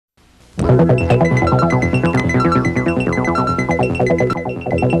We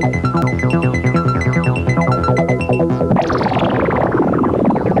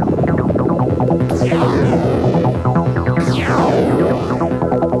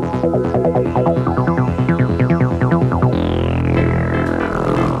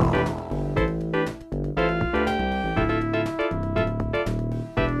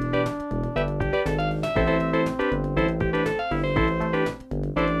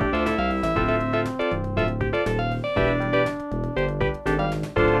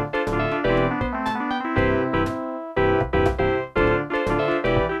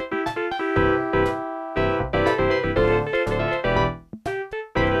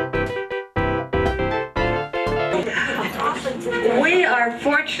are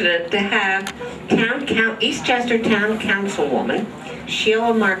fortunate to have Eastchester Town Councilwoman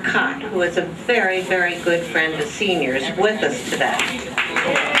Sheila Marcotte, who is a very, very good friend of seniors, with us today.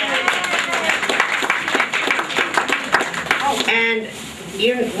 And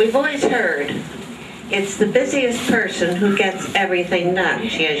we've always heard it's the busiest person who gets everything done.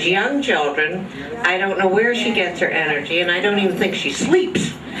 She has young children. I don't know where she gets her energy, and I don't even think she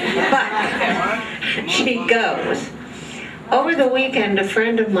sleeps, but she goes. Over the weekend, a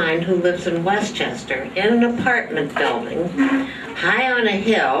friend of mine who lives in Westchester, in an apartment building, high on a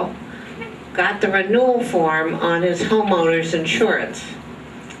hill, got the renewal form on his homeowner's insurance.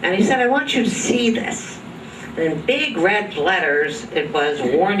 And he said, I want you to see this. And in big red letters, it was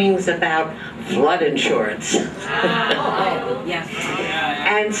warnings about flood insurance.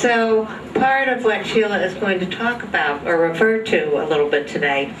 And so part of what Sheila is going to talk about, or refer to a little bit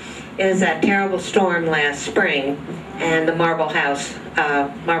today, is that terrible storm last spring and the Marble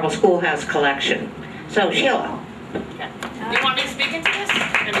Schoolhouse collection. So, Sheila. You want me to speak into this?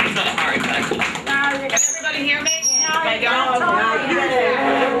 It's sort of hard, but... Can everybody hear me? I don't?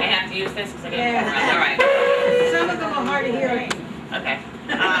 I have to use this because I get all right. Some of them are hard to hear. Okay.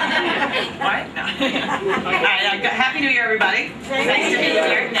 What? No. All right, Happy New Year, everybody. Nice to be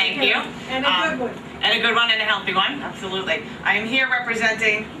here. Thank you. And a good one. And a good one and a healthy one, absolutely. I am here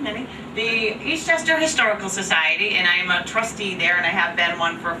representing the Eastchester Historical Society, and I am a trustee there, and I have been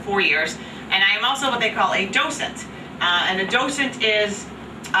one for 4 years. And I am also what they call a docent. And a docent is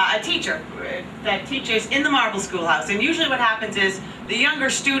a teacher that teaches in the Marble Schoolhouse. And usually what happens is the younger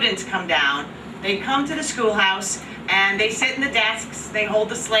students come down, they come to the schoolhouse, and they sit in the desks, they hold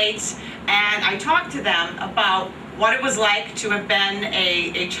the slates, and I talk to them about what it was like to have been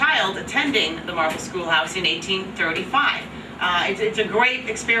a child attending the Marble Schoolhouse in 1835. It's a great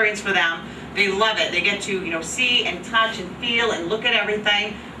experience for them. They love it. They get to see and touch and feel and look at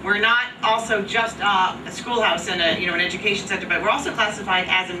everything. We're not also just a schoolhouse and an education center, but we're also classified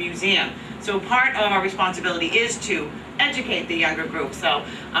as a museum. So part of our responsibility is to educate the younger group. So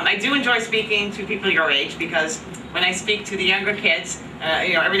I do enjoy speaking to people your age, because when I speak to the younger kids,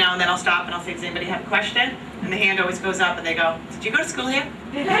 every now and then I'll stop and I'll say, does anybody have a question? And the hand always goes up and they go, did you go to school here?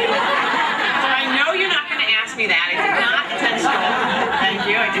 So I know you're not going to ask me that. I did not attend school. Thank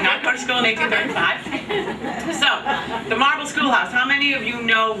you. I did not go to school in 1835. So, the Marble Schoolhouse, how many of you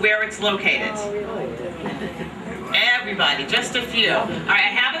know where it's located? Everybody, just a few. All right,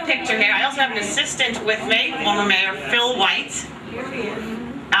 I have a picture here. I also have an assistant with me, former Mayor Phil White.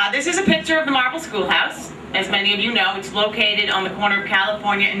 This is a picture of the Marble Schoolhouse. As many of you know, it's located on the corner of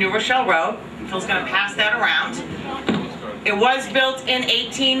California and New Rochelle Road. Phil's going to pass that around. It was built in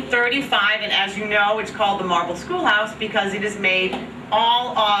 1835, and as you know, it's called the Marble Schoolhouse because it is made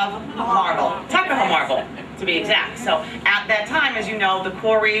all of marble, Tuckahoe marble, to be exact. So at that time, as you know, the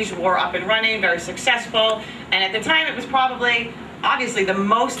quarries were up and running, very successful, and at the time it was probably, obviously, the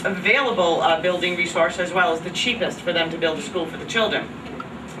most available building resource, as well as the cheapest for them to build a school for the children.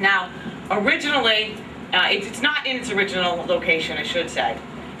 Now, originally, it's not in its original location, I should say.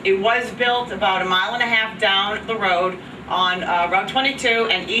 It was built about 1.5 miles down the road on Route 22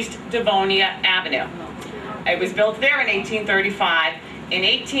 and East Devonia Avenue. It was built there in 1835. In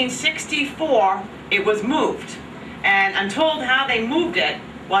 1864, it was moved. And I'm told how they moved it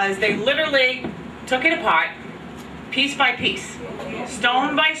was they literally took it apart, piece by piece,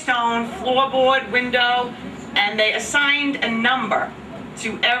 stone by stone, floorboard, window, and they assigned a number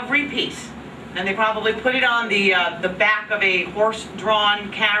to every piece. And they probably put it on the back of a horse-drawn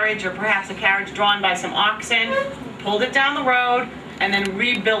carriage, or perhaps a carriage drawn by some oxen, pulled it down the road, and then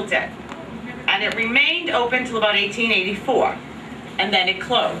rebuilt it. And it remained open till about 1884, and then it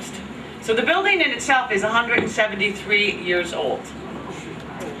closed. So the building in itself is 173 years old.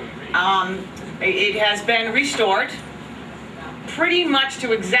 It has been restored pretty much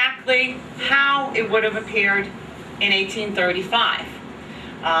to exactly how it would have appeared in 1835.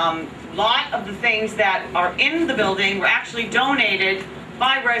 Lot of the things that are in the building were actually donated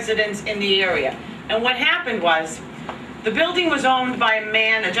by residents in the area. And what happened was, the building was owned by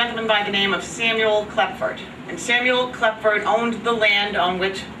a gentleman by the name of Samuel Klepford. And Samuel Klepford owned the land on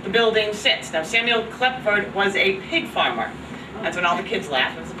which the building sits. Now, Samuel Klepford was a pig farmer. That's when all the kids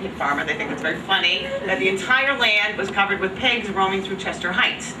laugh. It was a pig farmer. They think it's very funny that the entire land was covered with pigs roaming through Chester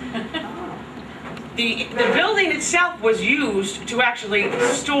Heights. The building itself was used to actually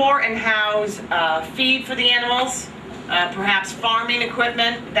store and house feed for the animals, perhaps farming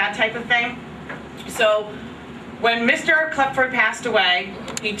equipment, that type of thing. So when Mr. Klepford passed away,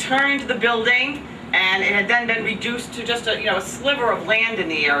 he turned the building, and it had then been reduced to just a sliver of land in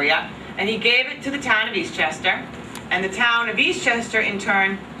the area, and he gave it to the town of Eastchester, and the town of Eastchester in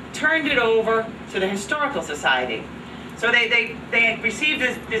turn turned it over to the Historical Society. So they received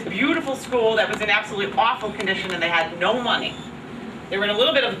this beautiful school that was in absolutely awful condition, and they had no money. They were in a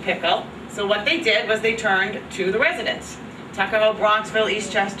little bit of a pickle, so what they did was they turned to the residents. Tuckahoe, Bronxville,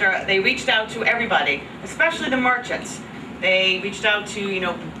 Eastchester, they reached out to everybody, especially the merchants. They reached out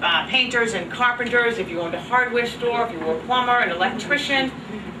to, painters and carpenters, if you owned a hardware store, if you were a plumber, an electrician,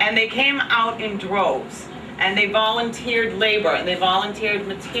 and they came out in droves. And they volunteered labor, and they volunteered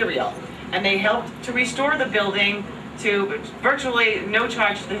material, and they helped to restore the building to virtually no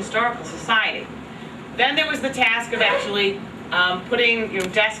charge to the Historical Society. Then there was the task of actually putting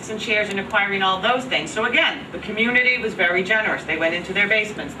desks and chairs and acquiring all those things. So again, the community was very generous. They went into their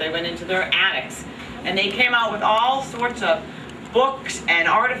basements, they went into their attics, and they came out with all sorts of books and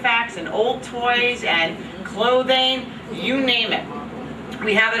artifacts and old toys and clothing, you name it.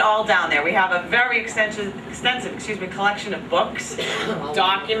 We have it all down there. We have a very extensive collection of books,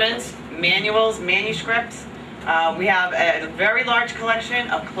 documents, manuals, manuscripts. We have a very large collection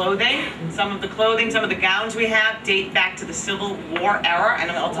of clothing. Some of the gowns we have date back to the Civil War era,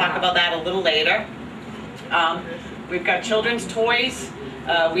 and I'll talk about that a little later. We've got children's toys.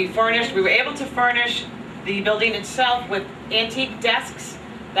 We were able to furnish the building itself with antique desks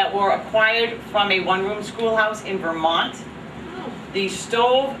that were acquired from a one-room schoolhouse in Vermont. The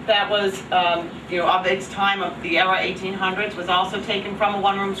stove that was, of its time, of the era 1800s, was also taken from a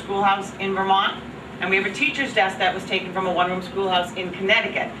one-room schoolhouse in Vermont. And we have a teacher's desk that was taken from a one-room schoolhouse in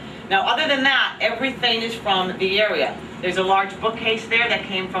Connecticut. Now, other than that, everything is from the area. There's a large bookcase there that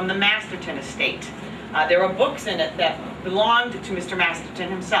came from the Masterton estate. There are books in it that belonged to Mr. Masterton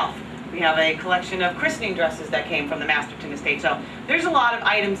himself. We have a collection of christening dresses that came from the Masterton estate. So there's a lot of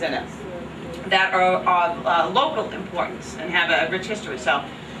items in it that are of local importance and have a rich history. So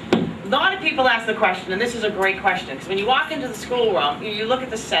a lot of people ask the question, and this is a great question, because when you walk into the schoolroom, you look at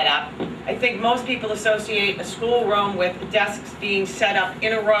the setup. I think most people associate a schoolroom with desks being set up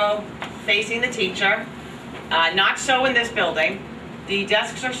in a row facing the teacher. Not so in this building. The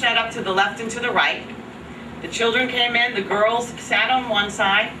desks are set up to the left and to the right. The children came in, the girls sat on one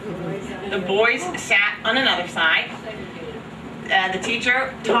side, the boys sat on another side. The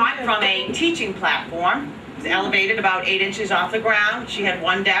teacher taught from a teaching platform. It was elevated about 8 inches off the ground. She had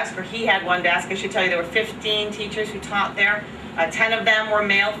one desk, or he had one desk. I should tell you there were 15 teachers who taught there. 10 of them were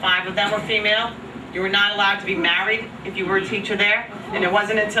male, 5 of them were female. You were not allowed to be married if you were a teacher there. And it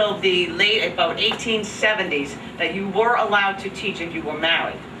wasn't until the late, about 1870s, that you were allowed to teach if you were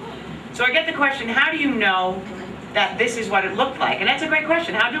married. So I get the question, how do you know that this is what it looked like? And that's a great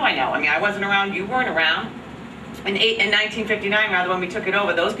question. How do I know? I mean, I wasn't around, you weren't around. In 1959, rather, when we took it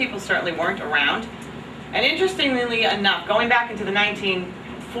over, those people certainly weren't around. And interestingly enough, going back into the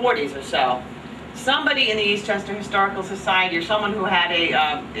 1940s or so, somebody in the Eastchester Historical Society, or someone who had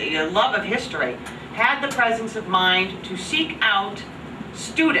a love of history, had the presence of mind to seek out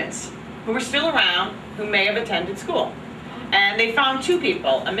students who were still around, who may have attended school. And they found 2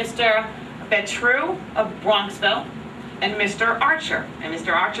 people, a Mr. Betru of Bronxville and Mr. Archer. And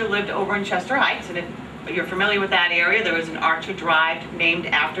Mr. Archer lived over in Chester Heights, and if you're familiar with that area, there was an Archer Drive named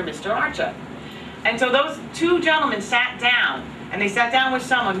after Mr. Archer. And so those 2 gentlemen sat down, and they sat down with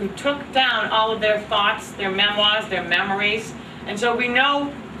someone who took down all of their thoughts, their memoirs, their memories. And so we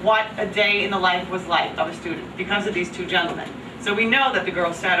know what a day in the life was like of a student because of these 2 gentlemen. So we know that the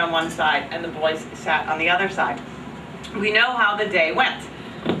girls sat on one side and the boys sat on the other side. We know how the day went.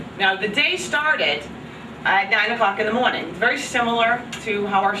 Now, the day started at 9 o'clock in the morning. It's very similar to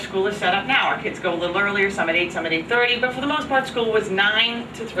how our school is set up now. Our kids go a little earlier, some at 8, some at 8:30, but for the most part, school was 9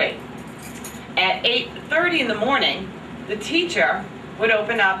 to 3. At 8:30 in the morning, the teacher would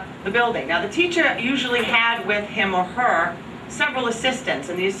open up the building. Now, the teacher usually had with him or her several assistants,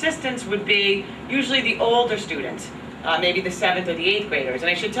 and the assistants would be usually the older students, maybe the 7th or the 8th graders. And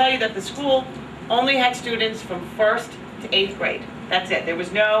I should tell you that the school only had students from 1st to 8th grade. That's it. There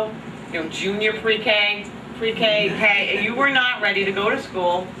was no, junior pre-K, K. You were not ready to go to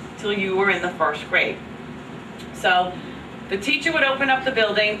school till you were in the first grade. So the teacher would open up the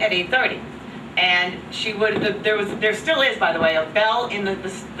building at 8:30. And she would, there still is, by the way, a bell in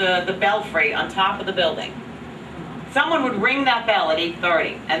the belfry on top of the building. Someone would ring that bell at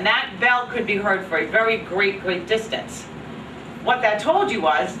 8:30, and that bell could be heard for a very great distance. What that told you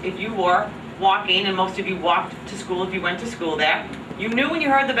was, if you were walking, and most of you walked to school if you went to school there, you knew when you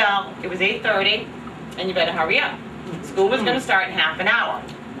heard the bell, it was 8:30, and you better hurry up. School was going to start in half an hour.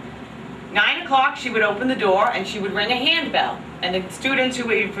 9 o'clock, she would open the door, and she would ring a handbell. And the students who,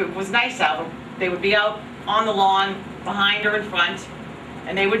 if it was nice out, they would be out on the lawn, behind or in front,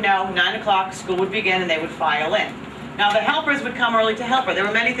 and they would know 9 o'clock, school would begin, and they would file in. Now, the helpers would come early to help her. There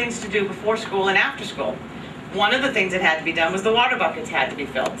were many things to do before school and after school. One of the things that had to be done was the water buckets had to be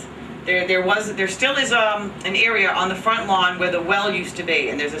filled. There still is an area on the front lawn where the well used to be,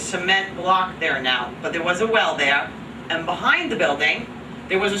 and there's a cement block there now, but there was a well there, and behind the building,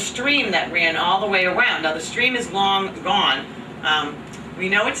 there was a stream that ran all the way around. Now, the stream is long gone. We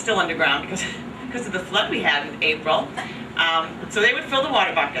know it's still underground because of the flood we had in April. So they would fill the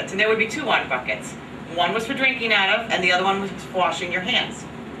water buckets, and there would be 2 water buckets. One was for drinking out of, and the other one was for washing your hands.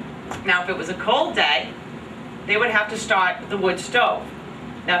 Now, if it was a cold day, they would have to start the wood stove.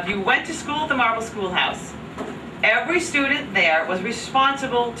 Now, if you went to school at the Marble Schoolhouse, every student there was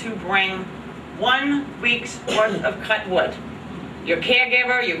responsible to bring 1 week's worth of cut wood. Your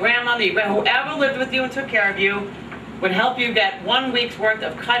caregiver, your grandmother, whoever lived with you and took care of you would help you get 1 week's worth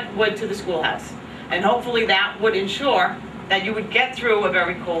of cut wood to the schoolhouse. And hopefully that would ensure that you would get through a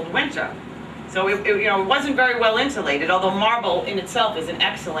very cold winter. So it wasn't very well insulated, although marble in itself is an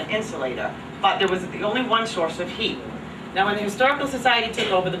excellent insulator. But there was the only one source of heat. Now, when the Historical Society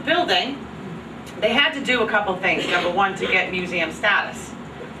took over the building, they had to do a couple things. Number one, to get museum status.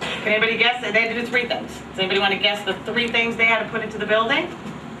 Can anybody guess? They had to do 3 things. Does anybody want to guess the 3 things they had to put into the building?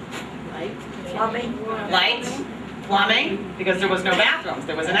 Light, plumbing. Light, plumbing, because there was no bathrooms.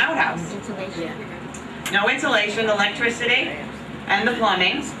 There was an outhouse. Insulation. No insulation, electricity, and the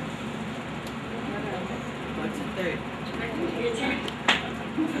plumbing. What's the third?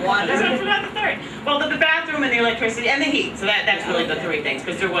 Water. I forgot the third. Well, the bathroom and the electricity and the heat. So that's really the 3 things,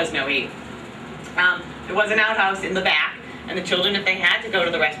 because there was no heat. There was an outhouse in the back, and the children, if they had to go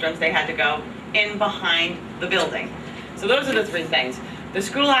to the restrooms, they had to go in behind the building. So those are the 3 things. The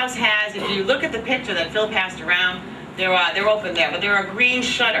schoolhouse has, if you look at the picture that Phil passed around, they're open there, but there are green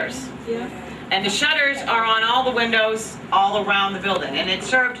shutters. Yeah. And the shutters are on all the windows all around the building, and it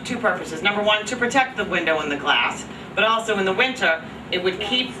served 2 purposes. Number one, to protect the window and the glass, but also in the winter, it would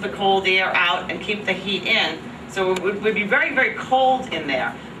keep the cold air out and keep the heat in. So it would be very cold in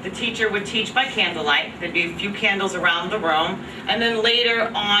there. The teacher would teach by candlelight. There'd be a few candles around the room, and then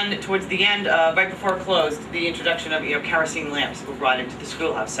later on, towards the end, right before it closed, the introduction of kerosene lamps were brought into the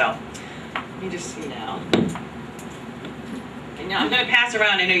schoolhouse. So let me just see now. And now I'm going to pass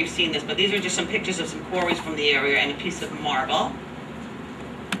around. I know you've seen this, but these are just some pictures of some quarries from the area and a piece of marble.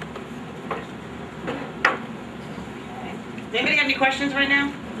 Does anybody have any questions right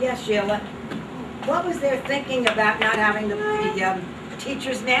now? Yes, Sheila. What was their thinking about not having the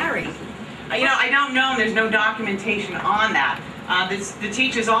teachers marry? I don't know. There's no documentation on that. The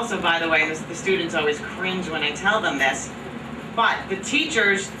teachers also, by the way, the students always cringe when I tell them this, but the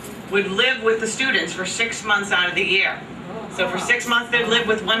teachers would live with the students for 6 months out of the year. So for 6 months they'd live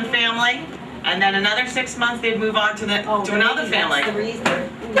with one family, and then another 6 months they'd move on to another family. That's the reason?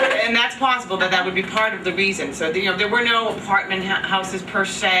 And that's possible that would be part of the reason. So there were no apartment houses per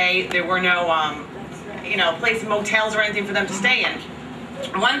se. There were no motels or anything for them to stay in.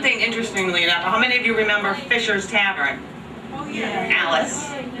 One thing, interestingly enough, how many of you remember Fisher's Tavern? Oh, yeah.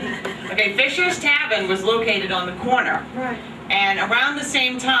 Alice. Okay, Fisher's Tavern was located on the corner. Right. And around the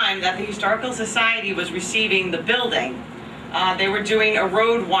same time that the Historical Society was receiving the building, they were doing a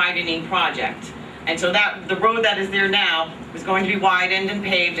road widening project. And so the road that is there now was going to be widened and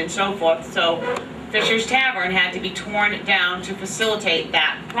paved and so forth. So Fisher's Tavern had to be torn down to facilitate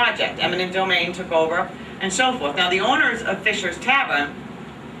that project. Eminent domain took over and so forth. Now, the owners of Fisher's Tavern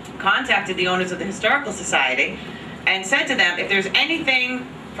contacted the owners of the Historical Society and said to them, if there's anything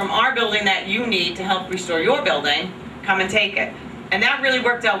from our building that you need to help restore your building, come and take it. And that really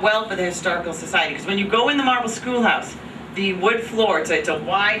worked out well for the Historical Society, because when you go in the Marble Schoolhouse, the wood floor, it's a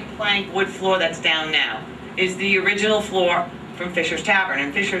wide plank wood floor that's down now, is the original floor from Fisher's Tavern.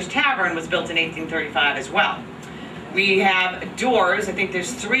 And Fisher's Tavern was built in 1835 as well. We have doors, I think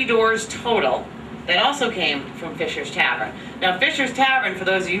there's 3 doors total, that also came from Fisher's Tavern. Now, Fisher's Tavern, for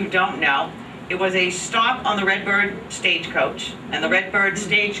those of you who don't know, It was a stop on the Redbird stagecoach, and the Redbird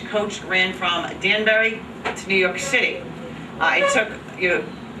stagecoach ran from Danbury to New York City. It took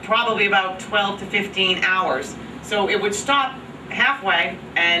probably about 12 to 15 hours. So it would stop halfway,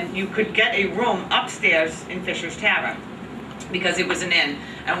 and you could get a room upstairs in Fisher's Tavern, because it was an inn.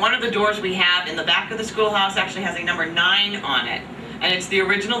 And one of the doors we have in the back of the schoolhouse actually has a number 9 on it. And it's the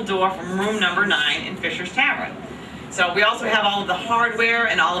original door from room number 9 in Fisher's Tavern. So we also have all of the hardware,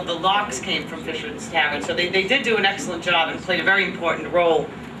 and all of the locks came from Fisher's Tavern. So they did do an excellent job and played a very important role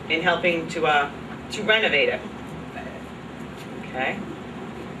in helping to renovate it. Okay.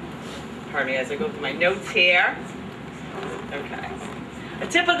 Pardon me as I go through my notes here. Okay. A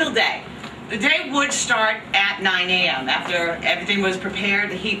typical day. The day would start at 9 a.m. After everything was prepared,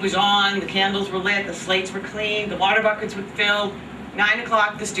 the heat was on, the candles were lit, the slates were cleaned, the water buckets were filled. 9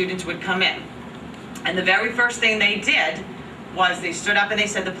 o'clock, the students would come in. And the very first thing they did was they stood up and they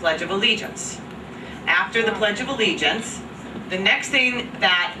said the Pledge of Allegiance. After the Pledge of Allegiance, the next thing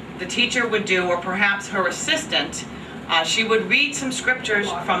that the teacher would do, or perhaps her assistant, she would read some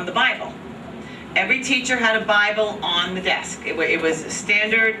scriptures from the Bible. Every teacher had a Bible on the desk. It was a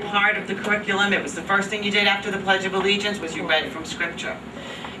standard part of the curriculum. It was the first thing you did after the Pledge of Allegiance was you read from Scripture.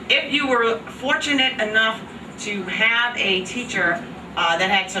 If you were fortunate enough to have a teacher that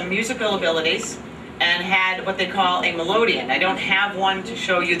had some musical abilities and had what they call a melodeon. I don't have one to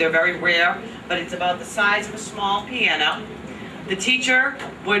show you, they're very rare, but it's about the size of a small piano. The teacher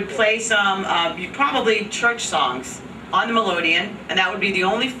would play some probably church songs on the melodeon, and that would be the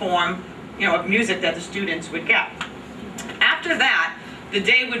only form of music that the students would get. After that, the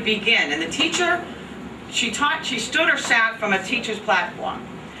day would begin, and the teacher, she stood or sat from a teacher's platform.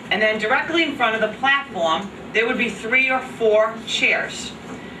 And then directly in front of the platform, there would be 3 or 4 chairs.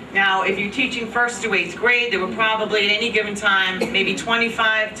 Now, if you're teaching 1st through 8th grade, there were probably at any given time maybe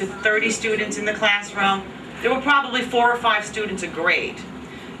 25 to 30 students in the classroom. There were probably 4 or 5 students a grade.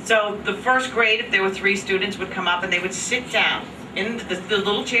 So the 1st grade, if there were 3 students, would come up and they would sit down in the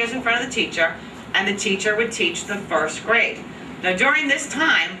little chairs in front of the teacher, and the teacher would teach the 1st grade. Now, during this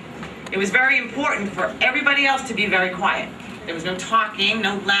time, it was very important for everybody else to be very quiet. There was no talking,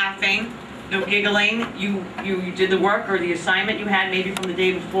 no laughing, no giggling. You did the work or the assignment you had maybe from the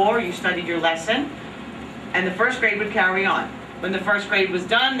day before, you studied your lesson, and the 1st grade would carry on. When the 1st grade was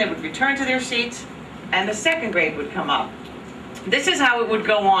done, they would return to their seats, and the 2nd grade would come up. This is how it would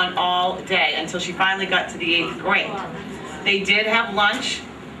go on all day until she finally got to the 8th grade. They did have lunch,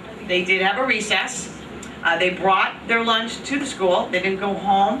 they did have a recess. They brought their lunch to the school. They didn't go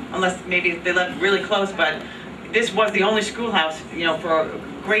home, unless maybe they lived really close, but this was the only schoolhouse, for a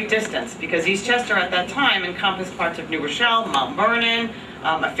great distance, because Eastchester at that time encompassed parts of New Rochelle, Mount Vernon,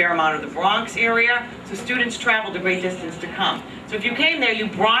 a fair amount of the Bronx area, so students traveled a great distance to come. So if you came there, you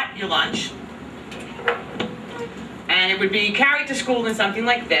brought your lunch, and it would be carried to school in something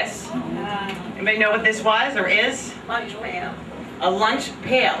like this. Anybody know what this was or is? Lunch pail. A lunch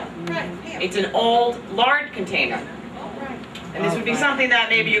pail. It's an old lard container. And this would be something that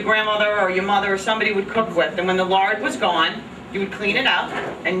maybe your grandmother or your mother or somebody would cook with. And when the lard was gone, you would clean it up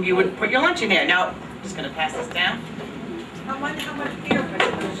and you would put your lunch in there. Now, I'm just going to pass this down. How much beer was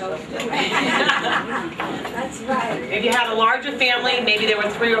it those two? That's right. If you had a larger family, maybe there were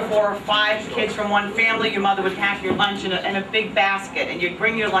 3 or 4 or 5 kids from one family, your mother would pack your lunch in a big basket, and you'd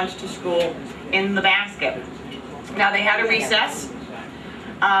bring your lunch to school in the basket. Now, they had a recess.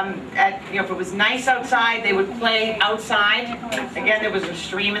 If it was nice outside, they would play outside. Again, there was a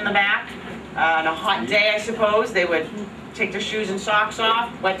stream in the back. On a hot day, I suppose, they would take their shoes and socks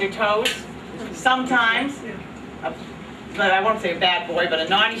off, wet their toes. Sometimes, I won't say a bad boy, but a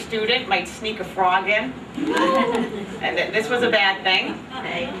naughty student might sneak a frog in. And this was a bad thing.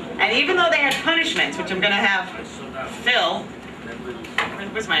 And even though they had punishments, which I'm going to have Phil,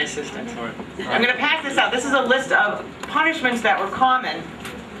 where's my assistant? I'm going to pass this out. This is a list of punishments that were common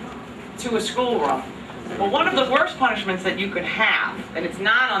to a schoolroom. Well, one of the worst punishments that you could have, and it's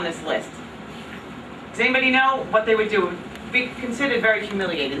not on this list, does anybody know what they would do? It would be considered very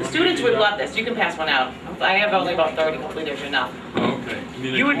humiliating. The students would love this. You can pass one out. I have only about 30. Hopefully there's enough. Okay.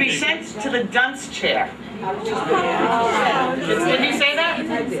 You would be sent to the dunce chair. Did you say that?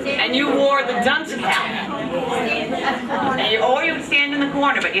 And you wore the dunce cap. Or you would stand in the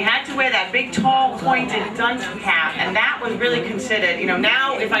corner, but you had to wear that big, tall, pointed dunce cap, and that was really considered,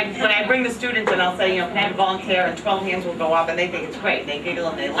 now when I bring the students in, I'll say, can I have a volunteer, and 12 hands will go up, and they think it's great. They giggle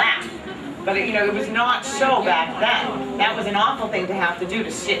and they laugh. But it was not so back then. That was an awful thing to have to do,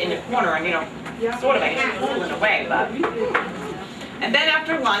 to sit in a corner and, sort of a fool in a way, but. And then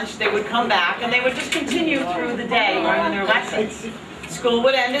after lunch, they would come back and they would just continue through the day learning their lessons. School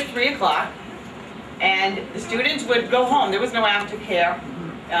would end at 3 o'clock. And the students would go home. There was no aftercare.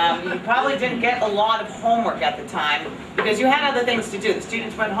 You probably didn't get a lot of homework at the time because you had other things to do. The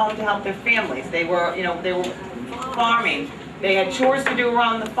students went home to help their families. They were, they were farming. They had chores to do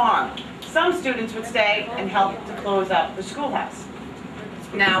around the farm. Some students would stay and help to close up the schoolhouse.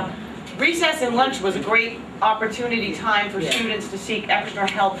 Now, recess and lunch was a great opportunity time for students to seek extra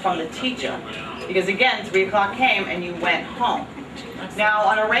help from the teacher. Because again, 3 o'clock came and you went home. Now,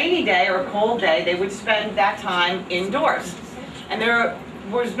 on a rainy day or a cold day, they would spend that time indoors. And there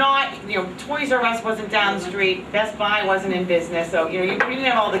was not, Toys R Us wasn't down the street, Best Buy wasn't in business, so, you didn't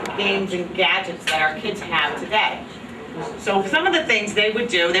have all the games and gadgets that our kids have today. So some of the things they would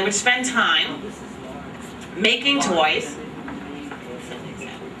do, they would spend time making toys.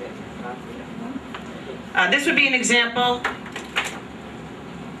 This would be an example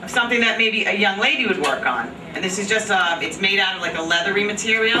of something that maybe a young lady would work on. And this is just, it's made out of like a leathery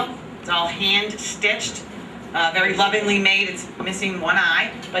material. It's all hand stitched, very lovingly made. It's missing one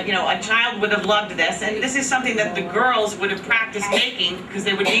eye. But a child would have loved this. And this is something that the girls would have practiced making because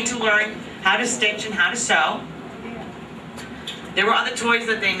they would need to learn how to stitch and how to sew. There were other toys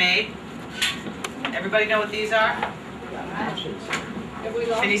that they made. Everybody know what these are?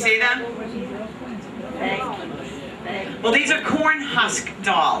 Can you see them? Well, these are corn husk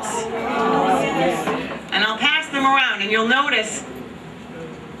dolls. And I'll pass them around, and you'll notice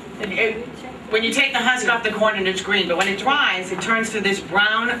when you take the husk off the corn and it's green, but when it dries, it turns to this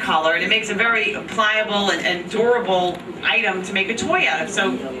brown color, and it makes a very pliable and durable item to make a toy out of.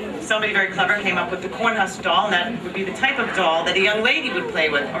 So somebody very clever came up with the corn husk doll, and that would be the type of doll that a young lady would play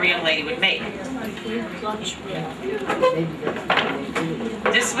with or a young lady would make.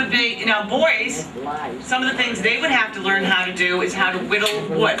 This would be, boys, some of the things they would have to learn how to do is how to whittle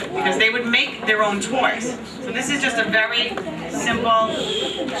wood, because they would make their own toys. So this is just a very simple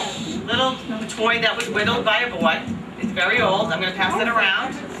little toy that was whittled by a boy. It's very old. I'm going to pass it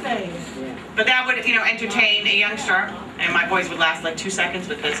around. But that would, entertain a youngster, and my boys would last like 2 seconds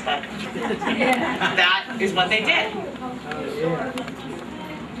with this, but that is what they did.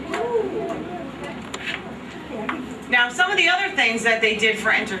 Now, some of the other things that they did for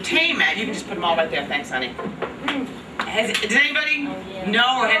entertainment, you can just put them all right there, thanks, honey. Does anybody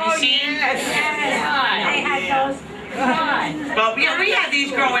know or have you seen? Yes. Well, we had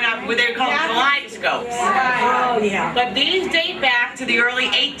these growing up, where they were called kaleidoscopes. Oh, yeah. But these date back to the early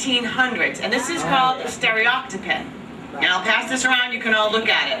 1800s, and this is called a stereoctopin. And I'll pass this around, you can all look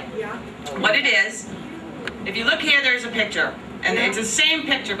at it. What it is, if you look here, there's a picture. And it's the same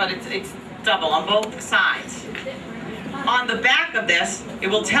picture, but it's double on both sides. On the back of this, it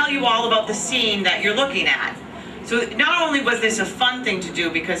will tell you all about the scene that you're looking at. So not only was this a fun thing to do,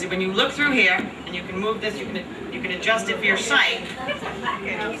 because when you look through here, and you can move this, you can adjust it for your sight,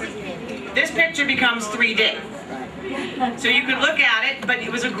 this picture becomes 3D. So you could look at it, but it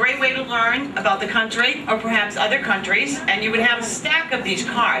was a great way to learn about the country, or perhaps other countries, and you would have a stack of these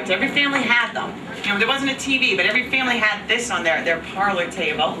cards. Every family had them. There wasn't a TV, but every family had this on their parlor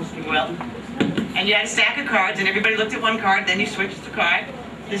table, if you will. And you had a stack of cards, and everybody looked at one card, then you switched the card.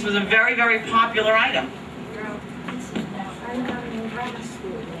 This was a very, very popular item.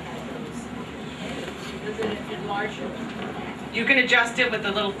 You can adjust it with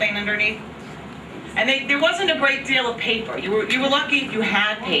the little thing underneath. And there wasn't a great deal of paper. You were lucky if you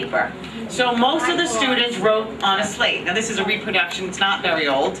had paper. So most of the students wrote on a slate. Now this is a reproduction, it's not very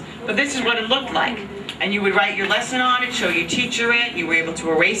old, but this is what it looked like. And you would write your lesson on it, show your teacher it, you were able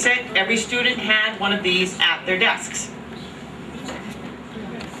to erase it. Every student had one of these at their desks.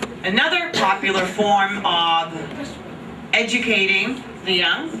 Another popular form of educating the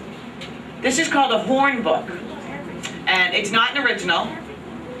young, this is called a horn book. And it's not an original.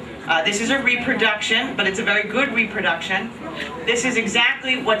 This is a reproduction, but it's a very good reproduction. This is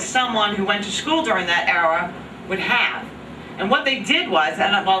exactly what someone who went to school during that era would have. And what they did was,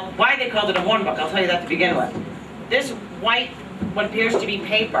 why they called it a horn book, I'll tell you that to begin with. This white, what appears to be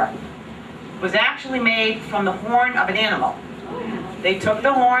paper, was actually made from the horn of an animal. They took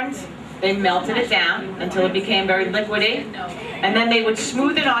the horns, they melted it down until it became very liquidy, and then they would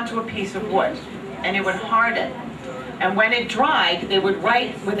smooth it onto a piece of wood, and it would harden. And when it dried, they would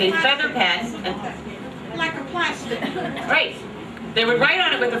write with a feather pen. Like a plastic. Right. They would write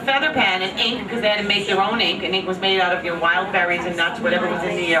on it with a feather pen and ink, because they had to make their own ink, and ink was made out of wild berries and nuts, whatever was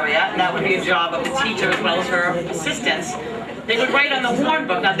in the area, and that would be a job of the teacher as well as her assistants. They would write on the horn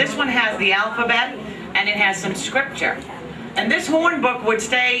book. Now this one has the alphabet, and it has some scripture. And this horn book would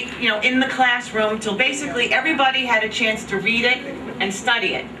stay, in the classroom till basically everybody had a chance to read it and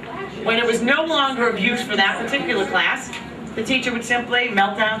study it. When it was no longer of use for that particular class, the teacher would simply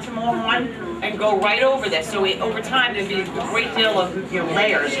melt down some more horn, and go right over this. So over time, there'd be a great deal of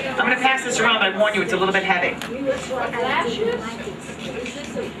layers. I'm going to pass this around, but I warn you, it's a little bit heavy.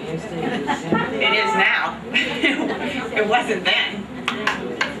 It is now. It wasn't then.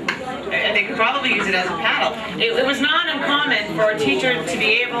 And they could probably use it as a paddle. It was not uncommon for a teacher to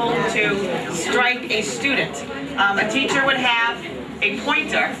be able to strike a student. A teacher would have a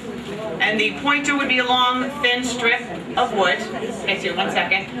pointer, and the pointer would be a long, thin strip of wood. Okay, so 1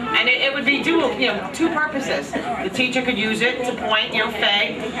 second. And it would be two purposes. The teacher could use it to point,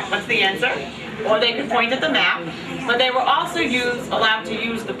 Faye, what's the answer? Or they could point at the map. But they were also allowed to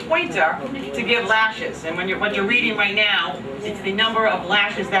use the pointer to give lashes. And what you're reading right now, it's the number of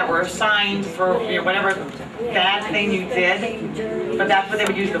lashes that were assigned for whatever bad thing you did. But that's what they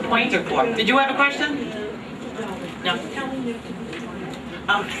would use the pointer for. Did you have a question? No.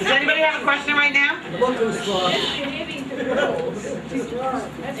 Does anybody have a question right now?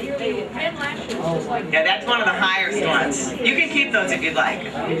 Yeah, that's one of the highest ones. You can keep those if you'd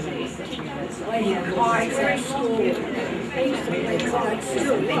like.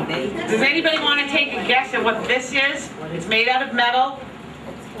 Does anybody want to take a guess at what this is? It's made out of metal.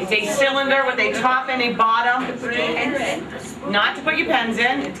 It's a cylinder with a top and a bottom. Not to put your pens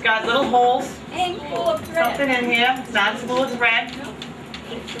in. It's got little holes. Something in here. It's not full of thread.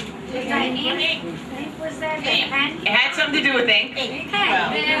 Was that a pen? It had something to do with ink.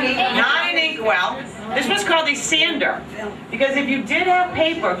 Not an inkwell. This was called a sander. Because if you did have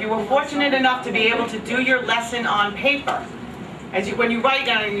paper, if you were fortunate enough to be able to do your lesson on paper, when you write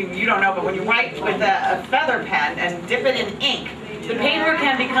down, you don't know, but when you write with a feather pen and dip it in ink, the paper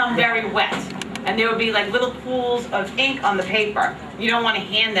can become very wet. And there would be like little pools of ink on the paper. You don't want to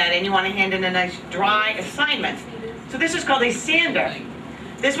hand that in. You want to hand in a nice dry assignment. So this is called a sander.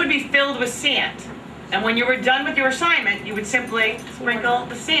 This would be filled with sand. And when you were done with your assignment, you would simply sprinkle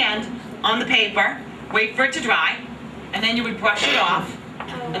the sand on the paper, wait for it to dry, and then you would brush it off,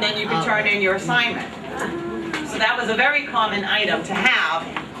 and then you could turn in your assignment. So that was a very common item to have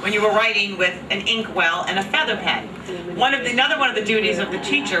when you were writing with an inkwell and a feather pen. Another one of the duties of the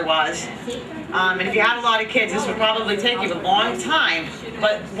teacher was, and if you had a lot of kids, this would probably take you a long time,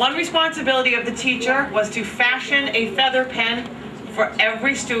 but one responsibility of the teacher was to fashion a feather pen for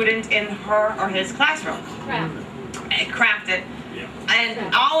every student in her or his classroom. And craft it.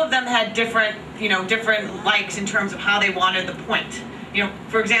 And all of them had different likes in terms of how they wanted the point.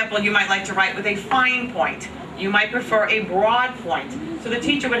 For example, you might like to write with a fine point. You might prefer a broad point. So the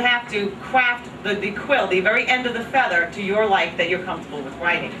teacher would have to craft the quill, the very end of the feather, to your like that you're comfortable with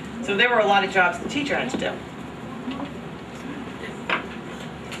writing. So there were a lot of jobs the teacher had to do.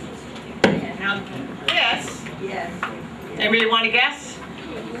 Now this, anybody want to guess?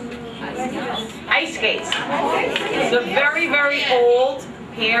 Ice skates. It's a very, very old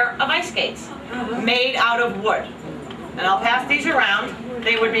pair of ice skates made out of wood. And I'll pass these around.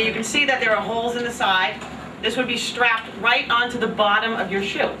 They would be, you can see that there are holes in the side. This would be strapped right onto the bottom of your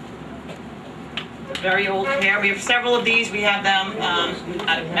shoe. It's a very old pair. We have several of these. We have them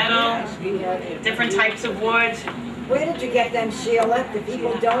out of metal, different types of wood. Where did you get them, Sheila? Did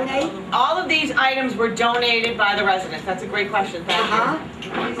people donate? All of these items were donated by the residents. That's a great question. Thank you.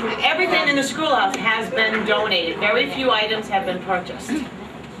 Everything in the schoolhouse has been donated. Very few items have been purchased.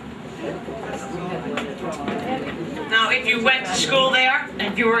 Now, if you went to school there, and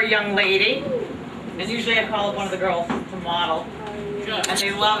if you were a young lady, and usually I call up one of the girls to model, and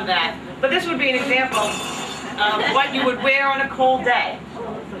they love that. But this would be an example of what you would wear on a cold day.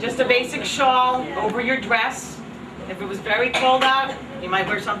 Just a basic shawl over your dress. If it was very cold out, you might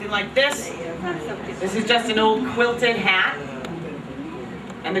wear something like this. This is just an old quilted hat.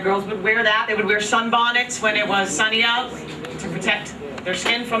 And the girls would wear that. They would wear sunbonnets when it was sunny out to protect their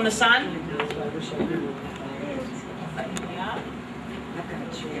skin from the sun.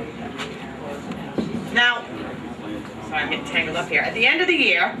 Now, sorry, I'm getting tangled up here. At the end of the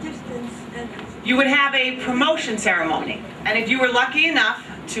year, you would have a promotion ceremony. And if you were lucky enough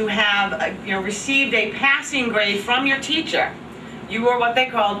to have received a passing grade from your teacher, you were what they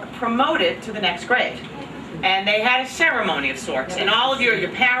called promoted to the next grade. And they had a ceremony of sorts. And all of your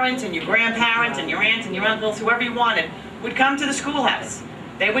parents and your grandparents and your aunts and your uncles, whoever you wanted, would come to the schoolhouse.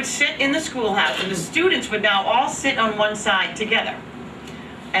 They would sit in the schoolhouse, and the students would now all sit on one side together.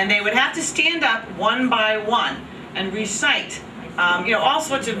 And they would have to stand up one by one and recite all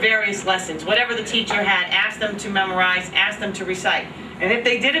sorts of various lessons. Whatever the teacher had asked them to memorize, asked them to recite. And if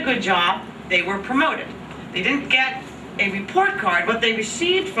they did a good job, they were promoted. They didn't get a report card. What they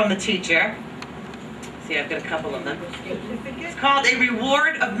received from the teacher, see, I've got a couple of them. It's called a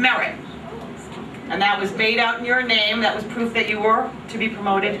reward of merit. And that was made out in your name. That was proof that you were to be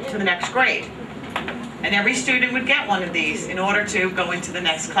promoted to the next grade. And every student would get one of these in order to go into the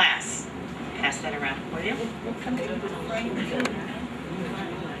next class. Pass that around, will you?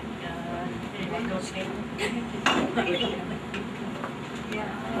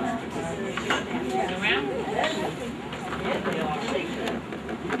 Around.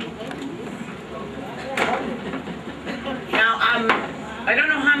 Now, I don't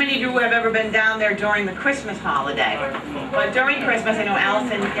know how many of you have ever been down there during the Christmas holiday, but during Christmas, I know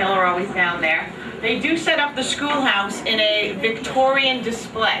Allison and Gil are always down there. They do set up the schoolhouse in a Victorian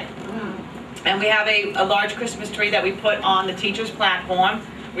display. And we have a large Christmas tree that we put on the teacher's platform.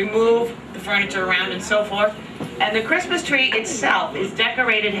 We move the furniture around and so forth. And the Christmas tree itself is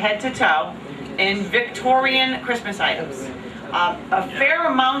decorated head to toe in Victorian Christmas items. A fair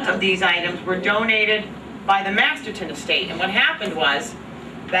amount of these items were donated by the Masterton estate. And what happened was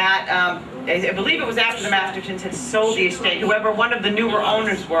that, I believe it was after the Mastertons had sold the estate, whoever one of the newer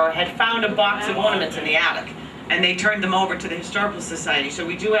owners were had found a box of ornaments in the attic. And they turned them over to the Historical Society. So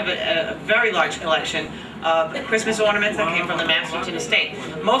we do have a very large collection of Christmas ornaments that came from the Masterton estate.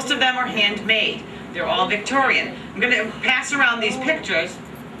 Most of them are handmade. They're all Victorian. I'm going to pass around these pictures.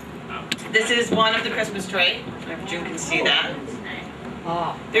 This is one of the Christmas tree, if June can see that.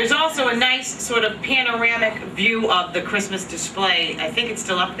 There's also a nice sort of panoramic view of the Christmas display, I think it's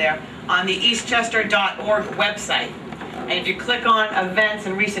still up there, on the eastchester.org website. And if you click on events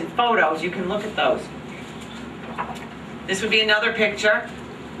and recent photos, you can look at those. This would be another picture.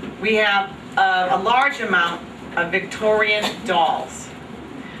 We have a large amount of Victorian dolls.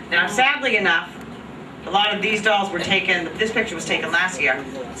 Now, sadly enough, a lot of these dolls were taken, this picture was taken last year.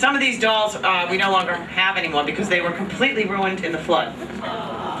 Some of these dolls we no longer have anymore because they were completely ruined in the flood.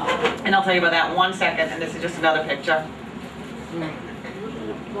 And I'll tell you about that in 1 second, and this is just another picture.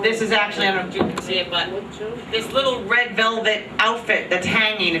 This is actually, I don't know if you can see it, but this little red velvet outfit that's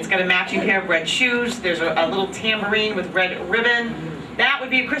hanging. It's got a matching pair of red shoes. There's a little tambourine with red ribbon. That would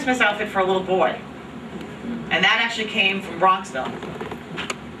be a Christmas outfit for a little boy. And that actually came from Bronxville.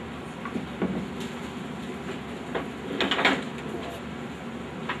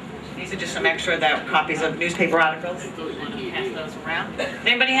 These are just some extra copies of newspaper articles. Pass those around. Does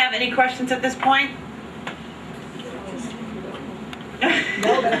anybody have any questions at this point?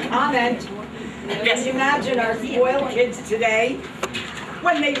 No, but a comment. Yes. Can you imagine our spoiled kids today,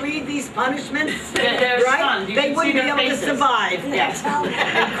 when they read these punishments, They're right? stunned. You They should wouldn't see be their able to faces. survive. Yes.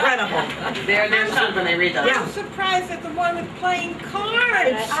 Incredible. They're stunned when they read those. Yeah. I'm surprised at the one with playing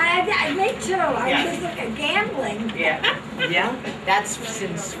cards. Me too. I Yeah. just look at gambling. Yeah. Yeah, that's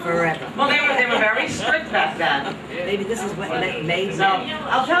since forever. Well, they were very strict back then. Maybe this is what made So them.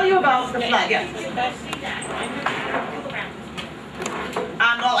 I'll tell you about the flag. Yeah.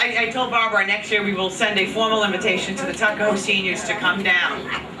 Well, I told Barbara next year we will send a formal invitation to the Tuckahoe seniors to come down.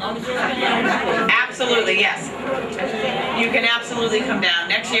 Absolutely, yes. You can absolutely come down.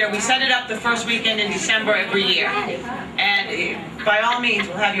 Next year, we set it up the first weekend in December every year. And by all means,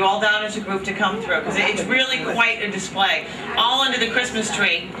 we'll have you all down as a group to come through, because it's really quite a display. All under the Christmas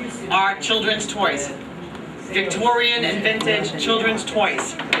tree are children's toys. Victorian and vintage children's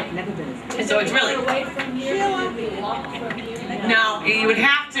toys. And so it's really... No, you would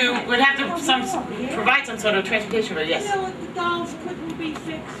have to provide some sort of transportation, but yes. The dolls couldn't be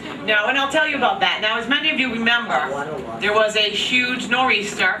fixed. No, and I'll tell you about that. Now, as many of you remember, there was a huge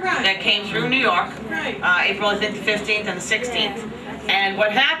nor'easter that came through New York, April, I think, the 15th and the 16th. And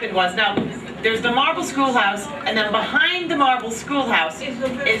what happened was, now, there's the Marble Schoolhouse, and then behind the Marble Schoolhouse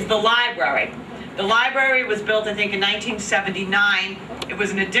is the library. The library was built, I think, in 1979. It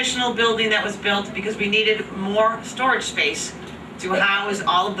was an additional building that was built because we needed more storage space to house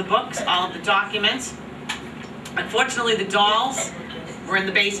all of the books, all of the documents. Unfortunately, the dolls were in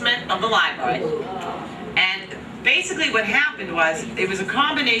the basement of the library. And basically what happened was, it was a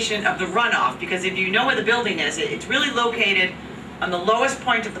combination of the runoff, because if you know where the building is, it's really located on the lowest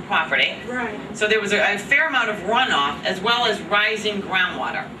point of the property. Right. So there was a fair amount of runoff, as well as rising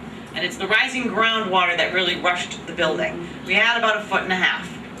groundwater. And it's the rising groundwater that really rushed the building. We had about 1.5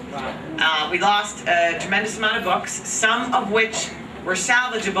 feet. We lost a tremendous amount of books, some of which were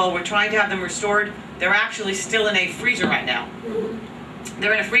salvageable. We're trying to have them restored. They're actually still in a freezer right now.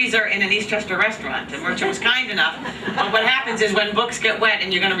 They're in a freezer in an Eastchester restaurant, and Merchant was kind enough. But what happens is when books get wet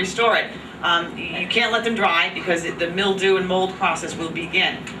and you're going to restore it, you can't let them dry because the mildew and mold process will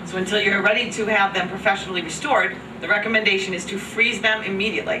begin. So until you're ready to have them professionally restored, the recommendation is to freeze them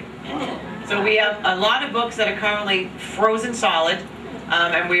immediately. So we have a lot of books that are currently frozen solid,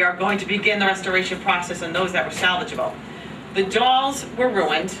 and we are going to begin the restoration process on those that were salvageable. The dolls were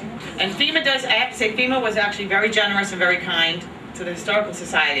ruined, and FEMA does, I have to say, FEMA was actually very generous and very kind to the Historical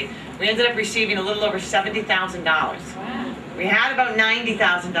Society. We ended up receiving a little over $70,000. We had about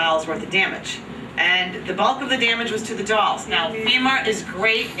 $90,000 worth of damage, and the bulk of the damage was to the dolls. Now, FEMA is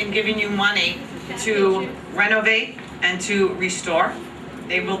great in giving you money to renovate and to restore.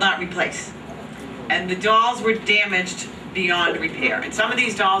 They will not replace. And the dolls were damaged beyond repair. And some of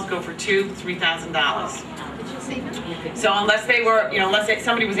these dolls go for $2,000, $3,000. So unless they were,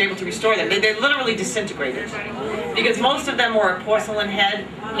 somebody was able to restore them, they literally disintegrated. Because most of them were a porcelain head,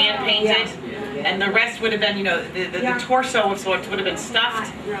 hand painted, and the rest would have been, the torso of sorts would have been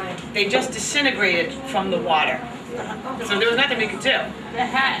stuffed. They just disintegrated from the water. So there was nothing we could do. The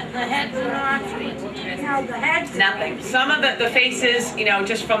heads are not No, the heads. Nothing. Some of the faces,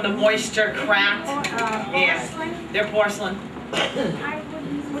 just from the moisture cracked. Yeah, they're porcelain. I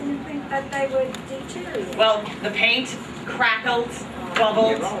wouldn't think that they would deteriorate. Well, the paint crackled,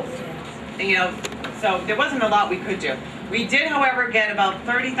 bubbled, so there wasn't a lot we could do. We did, however, get about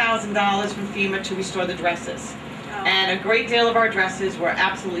 $30,000 from FEMA to restore the dresses. And a great deal of our dresses were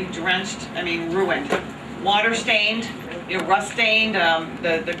absolutely drenched, ruined. Water stained, rust stained,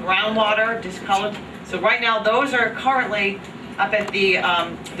 the groundwater discolored. So right now, those are currently up at the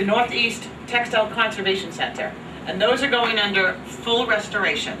Northeast Textile Conservation Center. And those are going under full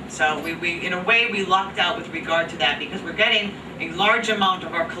restoration. So we in a way, we lucked out with regard to that because we're getting a large amount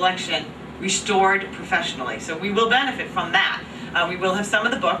of our collection restored professionally. So we will benefit from that. We will have some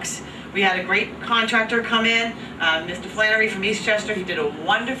of the books. We had a great contractor come in, Mr. Flannery from Eastchester. He did a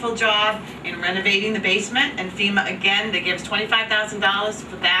wonderful job in renovating the basement. And FEMA, again, they gave us $25,000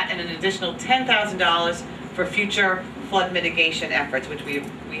 for that and an additional $10,000 for future flood mitigation efforts, which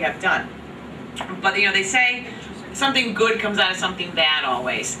we have done. But they say something good comes out of something bad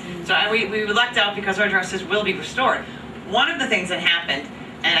always. So we lucked out because our dresses will be restored. One of the things that happened,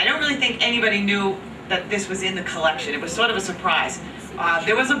 and I don't really think anybody knew that this was in the collection. It was sort of a surprise.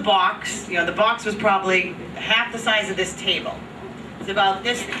 There was a box. The box was probably half the size of this table. It's about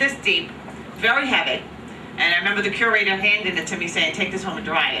this deep, very heavy. And I remember the curator handing it to me saying, "Take this home and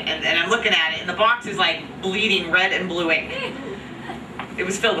dry it." And I'm looking at it, and the box is like bleeding red and blue ink. It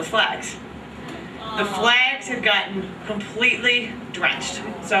was filled with flags. The flags had gotten completely drenched.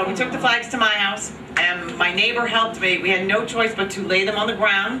 So we took the flags to my house, and my neighbor helped me. We had no choice but to lay them on the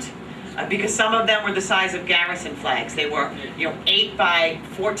ground because some of them were the size of garrison flags. They were, 8 by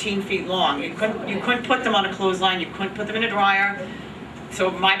 14 feet long. You couldn't put them on a clothesline. You couldn't put them in a dryer.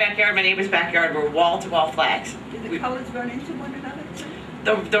 So my backyard, my neighbor's backyard were wall-to-wall flags. Did the colors run into one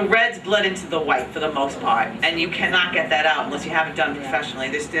another? The reds bled into the white for the most part, and you cannot get that out unless you have it done professionally.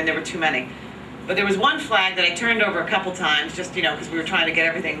 There were too many. But there was one flag that I turned over a couple times, just, because we were trying to get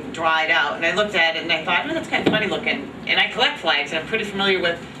everything dried out. And I looked at it and I thought, that's kind of funny looking. And I collect flags, and I'm pretty familiar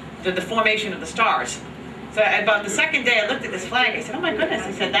with the formation of the stars. So about the second day I looked at this flag, I said, oh my goodness,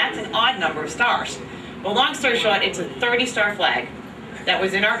 I said, that's an odd number of stars. Well, long story short, it's a 30-star flag that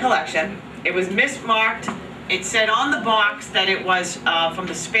was in our collection. It was mismarked. It said on the box that it was from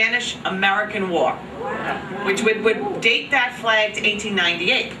the Spanish-American War, which would date that flag to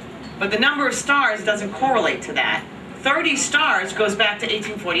 1898. But the number of stars doesn't correlate to that. 30 stars goes back to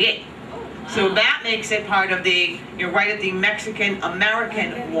 1848. So that makes it part of right at the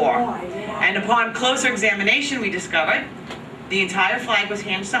Mexican-American War. And upon closer examination, we discovered the entire flag was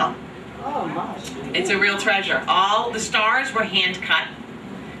hand sewn. Oh, my. It's a real treasure. All the stars were hand cut.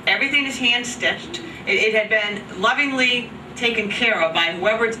 Everything is hand stitched. It had been lovingly taken care of by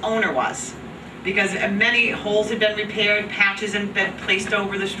whoever its owner was, because many holes had been repaired, patches had been placed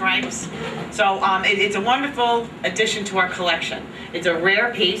over the stripes. So it's a wonderful addition to our collection. It's a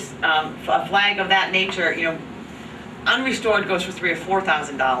rare piece. A flag of that nature, unrestored goes for $3,000 or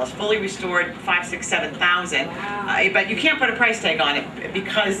 $4,000. Fully restored, $5,000, $6,000, $7,000. But you can't put a price tag on it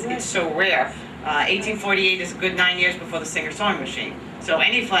because it's so rare. 1848 is a good 9 years before the Singer sewing machine. So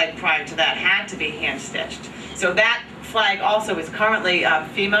any flag prior to that had to be hand stitched. So that flag also is currently,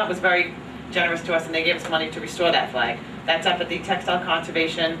 FEMA was very generous to us, and they gave us money to restore that flag. That's up at the Textile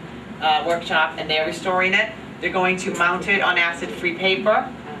Conservation Workshop, and they're restoring it. They're going to mount it on acid-free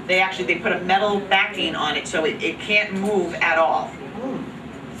paper. They put a metal backing on it so it can't move at all.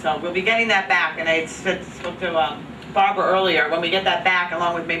 So we'll be getting that back, and I spoke to Barbara earlier. When we get that back,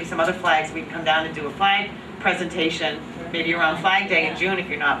 along with maybe some other flags, we can come down and do a flag presentation, maybe around Flag Day in June if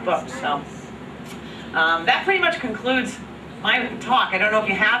you're not booked. So that pretty much concludes my talk. I don't know if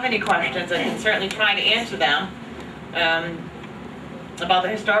you have any questions. I can certainly try to answer them. About the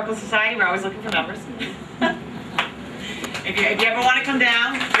Historical Society, we're always looking for members. If you ever want to come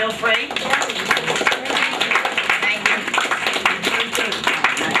down, feel free. Thank you.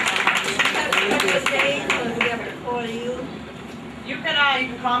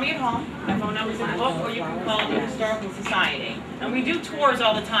 Society. And we do tours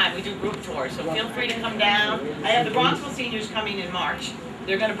all the time. We do group tours, so feel free to come down. I have the Bronxville seniors coming in March.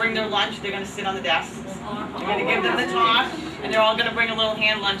 They're going to bring their lunch. They're going to sit on the desks. We're going to give them the talk, and they're all going to bring a little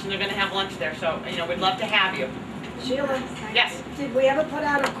hand lunch, and they're going to have lunch there. So, we'd love to have you. Sheila, Yes. did we ever put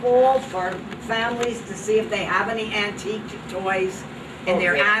out a call for families to see if they have any antique toys in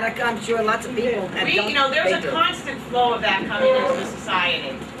their attic? I'm sure lots of people have done. There's a constant flow of that coming into the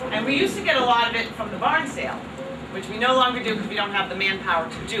society. And we used to get a lot of it from the barn sale, which we no longer do because we don't have the manpower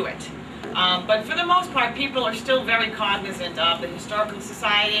to do it. But for the most part, people are still very cognizant of the Historical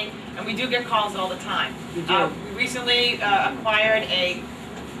Society, and we do get calls all the time. We recently acquired I'm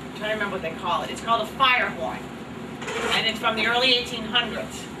trying to remember what they call it. It's called a fire horn, and it's from the early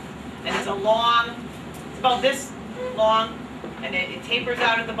 1800s. And it's about this long, and it tapers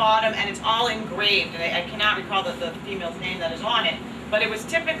out at the bottom, and it's all engraved. And I cannot recall the female's name that is on it, but it was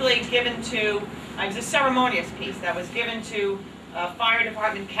typically given to, it was a ceremonious piece that was given to fire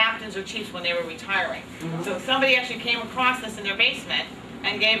department captains or chiefs when they were retiring. So somebody actually came across this in their basement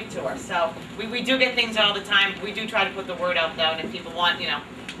and gave it to us. So we do get things all the time. We do try to put the word out though, and if people want,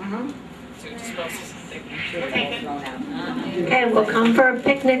 to dispose of something, we'll take it. And we'll come for a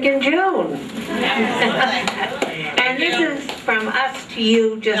picnic in June. Absolutely. And this is from us to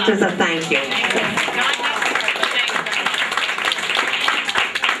you just as a thank you.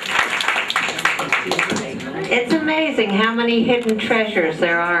 It's amazing how many hidden treasures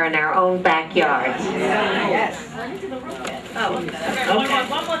there are in our own backyards. Yes.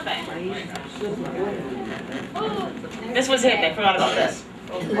 One more thing. This was hidden. I forgot about this.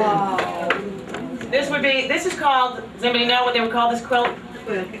 This is called, does anybody know what they would call this quilt?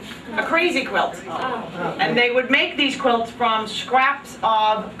 A crazy quilt. And they would make these quilts from scraps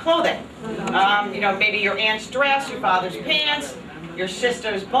of clothing. Maybe your aunt's dress, your father's pants, your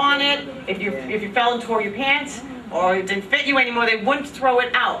sister's bonnet. If you fell and tore your pants, or it didn't fit you anymore, they wouldn't throw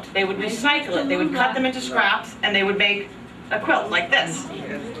it out. They would recycle it. They would cut them into scraps, and they would make a quilt like this.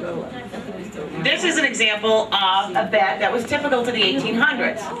 This is an example of a bed that was typical to the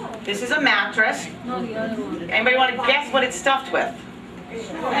 1800s. This is a mattress. Anybody want to guess what it's stuffed with? Who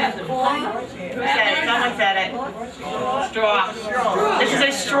said it? Someone said it. Straw. This is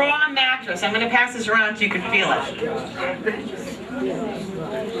a straw mattress. I'm going to pass this around so you can feel it.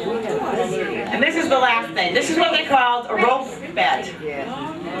 And this is the last thing. This is what they called a rope bed.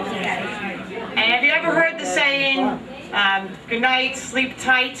 And have you ever heard the saying, good night, sleep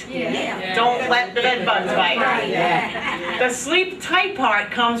tight, don't let the bed bugs bite? The sleep tight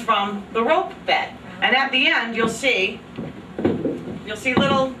part comes from the rope bed. And at the end, you'll see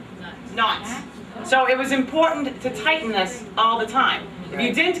little knots. So it was important to tighten this all the time. If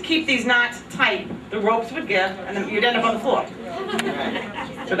you didn't keep these knots tight, the ropes would give, and then you'd end up on the floor.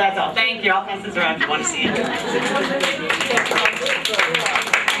 So that's all. Thank you. I'll pass this around if you want to see it.